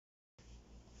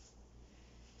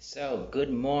So,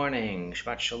 good morning,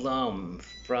 Shabbat Shalom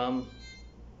from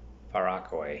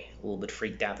Paraguay. A little bit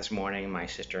freaked out this morning. My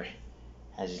sister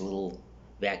has these little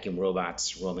vacuum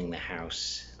robots roaming the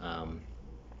house. A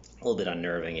little bit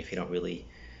unnerving if you don't really,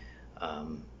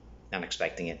 um, not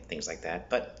expecting it, things like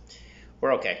that. But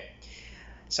we're okay.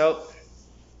 So,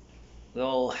 we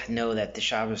all know that the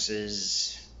Shabbos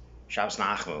is Shabbos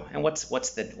nachamu. And what's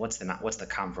the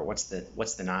comfort? What's the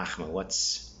nachamu?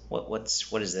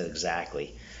 What is it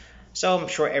exactly? So I'm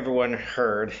sure everyone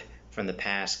heard from the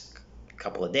past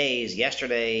couple of days,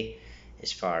 yesterday,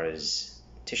 as far as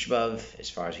Tisha B'Av, as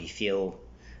far as we feel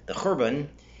the churban,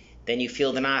 then you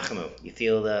feel the nachamu, you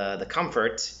feel the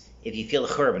comfort if you feel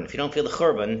the churban. If you don't feel the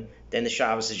churban, then the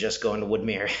Shabbos is just going to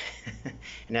Woodmere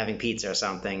and having pizza or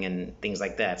something and things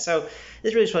like that. So this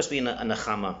is really supposed to be a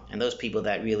nachama, and those people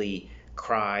that really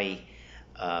cry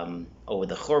over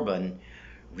the churban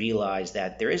realize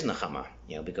that there is nachama,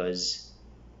 because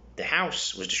the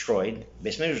house was destroyed,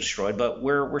 basement was destroyed, but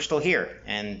we're still here.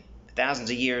 And thousands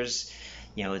of years,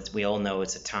 we all know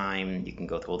it's a time. You can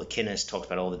go through all the kinnis, talked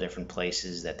about all the different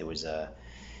places that there was a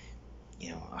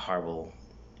horrible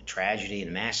tragedy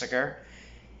and massacre,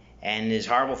 and there's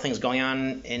horrible things going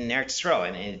on in Eretz Yisrael.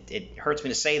 And it hurts me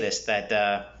to say this, that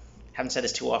I haven't said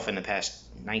this too often in the past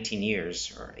 19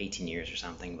 years or 18 years or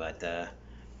something, but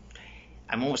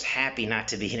I'm almost happy not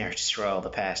to be in Eretz Yisrael the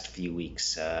past few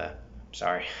weeks.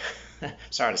 Sorry,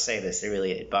 sorry to say this.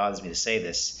 It bothers me to say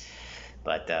this,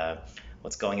 but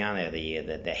what's going on there,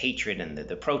 the hatred and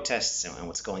the protests and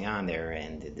what's going on there,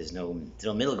 and there's no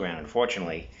middle ground,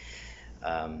 unfortunately.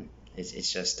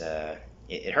 It's just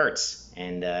it hurts.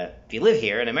 And if you live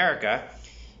here in America,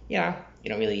 you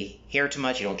don't really hear too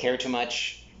much, you don't care too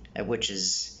much, which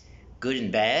is good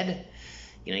and bad.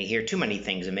 You hear too many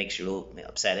things, it makes you a little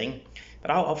upsetting.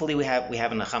 But hopefully we have a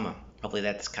nachama. Hopefully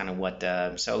that's kind of what.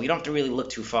 So you don't have to really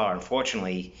look too far,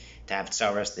 unfortunately, to have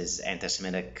tsaras. There's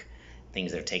anti-Semitic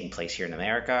things that are taking place here in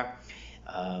America.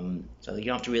 So you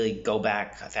don't have to really go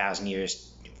back 1,000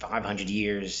 years, 500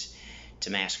 years to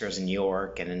massacres in New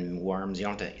York and in Worms. You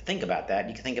don't have to think about that.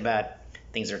 You can think about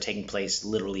things that are taking place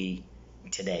literally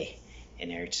today in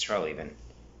Eretz Yisrael even.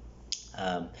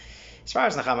 As far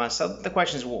as Nechama, so the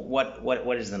question is,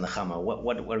 what is the Nechama?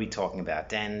 What are we talking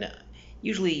about? And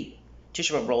usually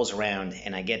Tisha B'Av rolls around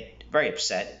and I get very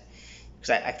upset because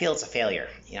I feel it's a failure.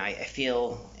 I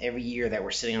feel every year that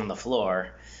we're sitting on the floor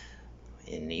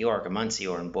in New York or Muncie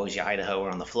or in Boise, Idaho,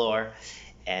 we're on the floor,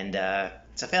 and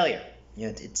it's a failure.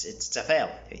 It's a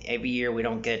fail. Every year we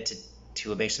don't get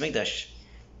to a Beis Hamikdash.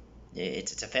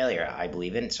 It's a failure, I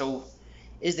believe in. So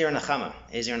is there a Nechama?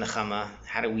 Is there a Nechama?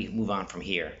 How do we move on from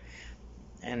here?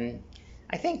 And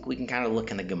I think we can kind of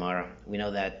look in the Gemara. We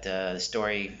know that the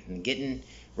story in Gittin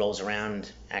rolls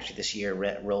around, actually this year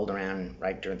rolled around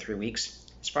right during 3 weeks.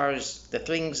 As far as the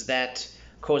things that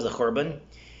cause the Churban,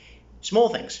 small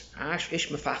things. Ash ish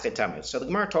mefachet tamid. So the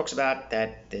Gemara talks about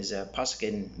that there's a pasuk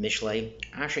in Mishlei,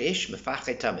 Ash ish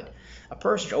mefachet tamid. A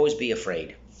person should always be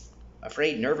afraid,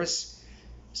 nervous.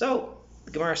 So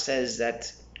the Gemara says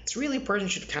that it's really a person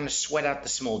should kind of sweat out the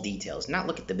small details, not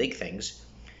look at the big things.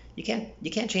 You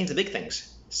can't change the big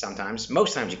things sometimes.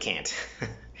 Most times you can't.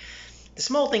 The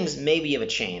small things maybe you have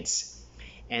a chance,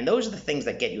 and those are the things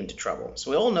that get you into trouble.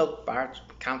 So we all know bar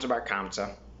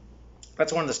kamsa.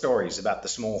 That's one of the stories about the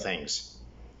small things,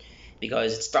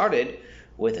 because it started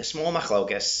with a small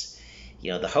machlokas.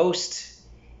 The host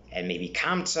and maybe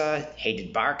kamsa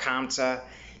hated bar kamsa,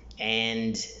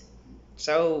 and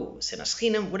so sinas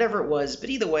chinam, whatever it was. But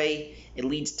either way, it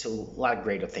leads to a lot of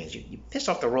greater things. You piss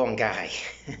off the wrong guy.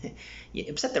 You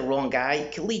upset the wrong guy,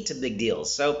 it can lead to big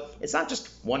deals. So it's not just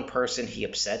one person he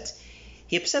upset.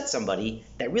 He upset somebody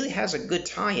that really has a good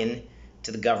tie-in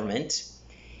to the government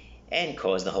and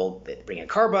caused the whole bring a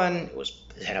carbon.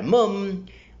 It had a mum.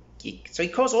 So he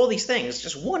caused all these things.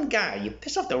 Just one guy. You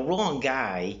piss off the wrong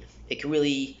guy, it can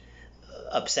really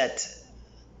upset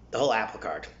the whole apple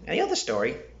cart. And the other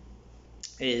story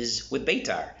is with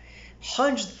Beitar.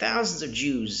 Hundreds of thousands of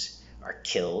Jews are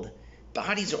killed.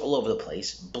 Bodies are all over the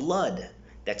place. Blood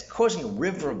that's causing a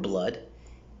river of blood.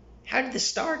 How did this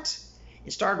start?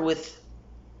 It started with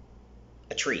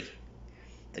a tree.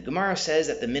 The Gemara says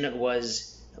that the minhag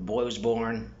was a boy was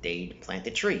born, they plant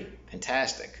the tree.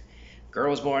 Fantastic.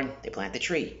 Girl was born, they plant the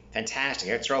tree. Fantastic.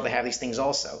 Eretz Yisrael, they have these things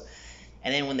also.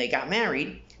 And then when they got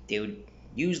married, they would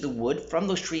use the wood from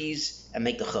those trees and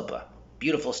make the chuppah.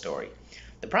 Beautiful story.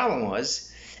 The problem was,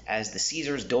 as the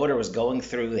Caesar's daughter was going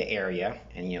through the area,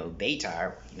 and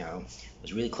Beitar,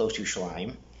 was really close to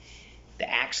Yerushalayim, the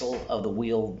axle of the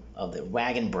wheel of the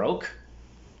wagon broke,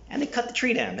 and they cut the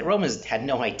tree down. The Romans had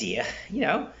no idea,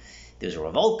 There's a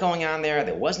revolt going on there.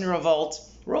 There wasn't a revolt.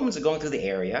 The Romans are going through the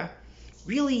area,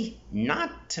 really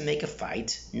not to make a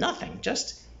fight, nothing.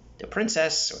 Just the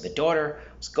princess or the daughter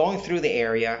was going through the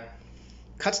area,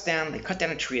 they cut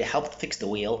down a tree to help fix the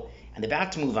wheel, and they're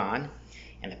about to move on.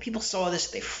 And the people saw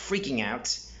this, they're freaking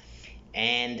out.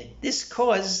 And this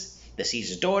caused the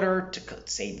Caesar's daughter to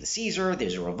save the Caesar.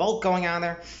 There's a revolt going on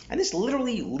there. And this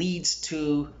literally leads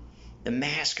to the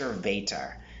massacre of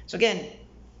Beitar. So again,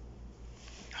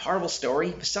 horrible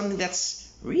story, but something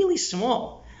that's really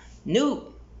small.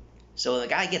 New. So the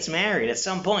guy gets married. At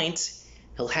some point,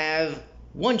 he'll have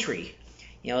one tree.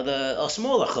 A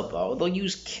smaller chuppah, they'll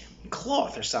use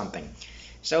cloth or something.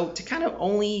 So to kind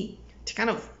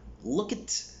of look at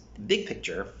the big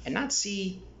picture and not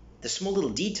see the small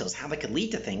little details, how they could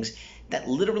lead to things that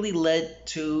literally led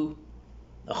to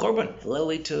the Churban,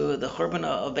 literally to the Churban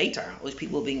of Beitar, all these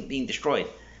people being destroyed.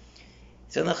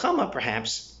 So the nachamu,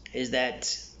 perhaps, is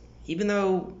that even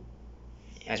though,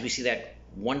 as we see that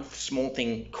one small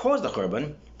thing caused the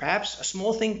Churban, perhaps a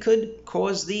small thing could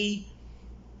cause the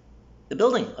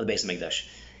building of the Beis Hamikdash.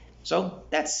 So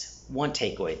that's one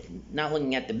takeaway. Not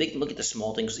looking at the big, look at the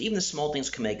small things. Even the small things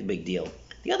can make a big deal.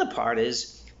 The other part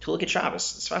is to look at Shabbos.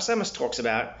 Sfas Emes talks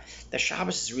about that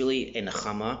Shabbos is really a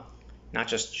nachamu, not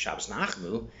just Shabbos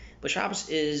nachamu, but Shabbos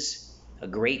is a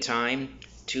great time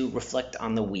to reflect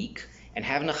on the week and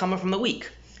have nachamu from the week.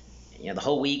 The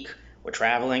whole week we're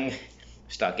traveling,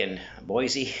 stuck in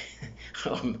Boise,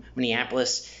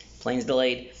 Minneapolis, planes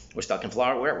delayed. We're stuck in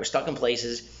Florida. We're stuck in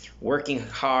places, working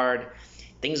hard,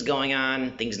 things going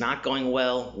on, things not going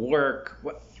well, work,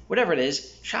 whatever it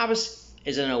is. Shabbos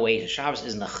is an oasis. Shabbos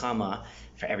is nachamu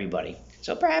for everybody.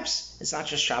 So perhaps it's not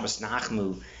just Shabbos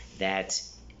nachamu that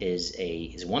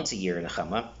is once a year in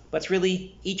nachamu, but it's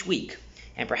really each week.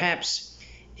 And perhaps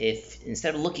if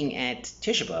instead of looking at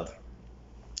Tisha B'Av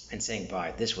and saying,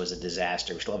 "Boy, this was a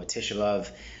disaster. We still have a Tisha B'Av.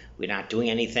 We're not doing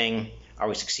anything. Are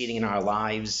we succeeding in our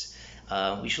lives?"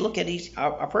 We should look at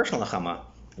our personal nachamu.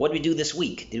 What did we do this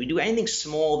week? Did we do anything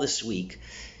small this week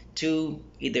to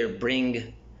either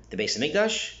bring the Beis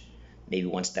Hamikdash maybe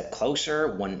one step closer,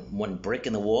 one brick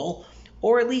in the wall,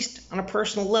 or at least on a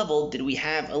personal level, did we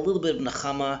have a little bit of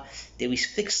nachamu? Did we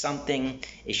fix something,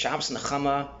 a Shabbos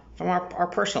nachamu from our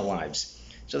personal lives?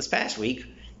 So this past week,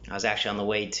 I was actually on the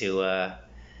way to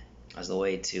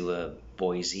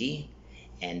Boise,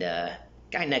 and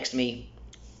guy next to me,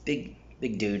 big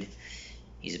dude.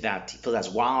 He pulled out his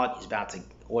wallet. He's about to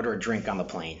order a drink on the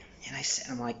plane. And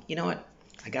I'm like, you know what?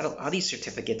 I got all these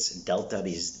certificates, Delta,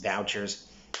 these vouchers.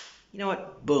 You know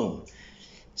what? Boom.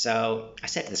 So I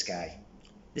said to this guy,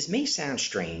 this may sound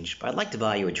strange, but I'd like to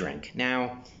buy you a drink.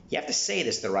 Now, you have to say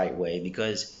this the right way,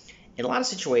 because in a lot of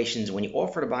situations, when you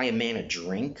offer to buy a man a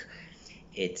drink,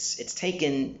 it's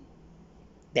taken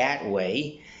that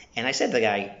way. And I said to the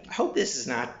guy, I hope this is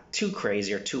not too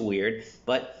crazy or too weird,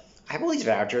 but I have all these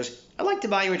vouchers. I'd like to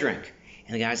buy you a drink.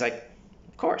 And the guy's like,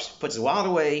 of course. Puts his wallet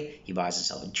away. He buys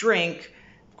himself a drink.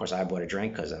 Of course, I bought a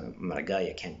drink because I'm not a guy.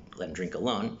 I can't let him drink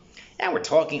alone. And we're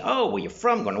talking, where you're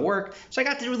from, going to work. So I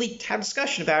got to really have a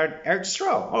discussion about Eretz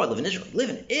Yisrael. I live in Israel. You live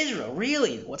in Israel?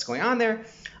 Really? What's going on there?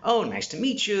 Oh, nice to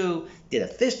meet you. Did a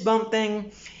fist bump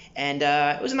thing. And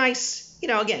it was nice,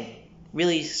 again,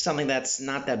 really something that's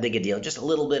not that big a deal. Just a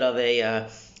little bit of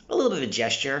a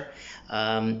gesture.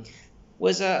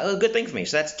 Was a good thing for me.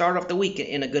 So that started off the week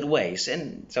in a good way.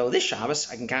 And so this Shabbos,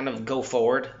 I can kind of go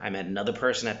forward. I met another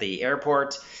person at the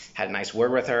airport, had a nice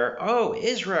word with her. Oh,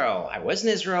 Israel. I was in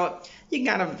Israel. You can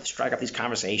kind of strike up these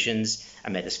conversations. I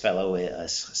met this fellow, a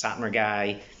Satmar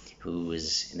guy, who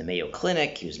was in the Mayo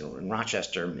Clinic. He was in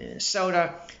Rochester,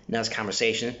 Minnesota. Nice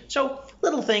conversation. So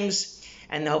little things,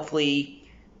 and hopefully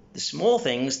the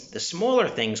smaller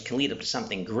things can lead up to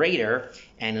something greater,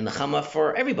 and a nachamu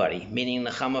for everybody, meaning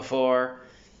a nachamu for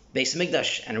Beis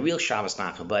Hamikdash and a real Shabbos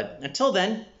nachamu. But until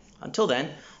then,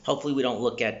 hopefully we don't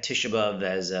look at Tisha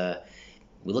B'Av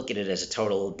we look at it as a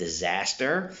total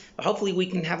disaster. But hopefully we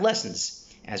can have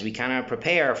lessons as we kind of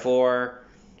prepare for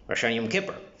Rosh Hashanah Yom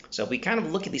Kippur. So if we kind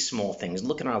of look at these small things,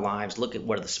 look in our lives, look at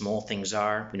what the small things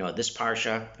are. We know this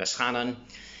parsha, vaeschanan,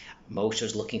 Moshe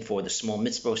is looking for the small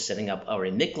mitzvah, setting up our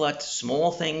miklat, small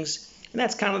things, and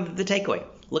that's kind of the takeaway.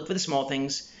 Look for the small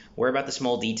things, worry about the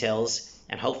small details,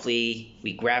 and hopefully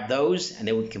we grab those, and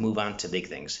then we can move on to big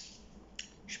things.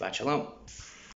 Shabbat Shalom.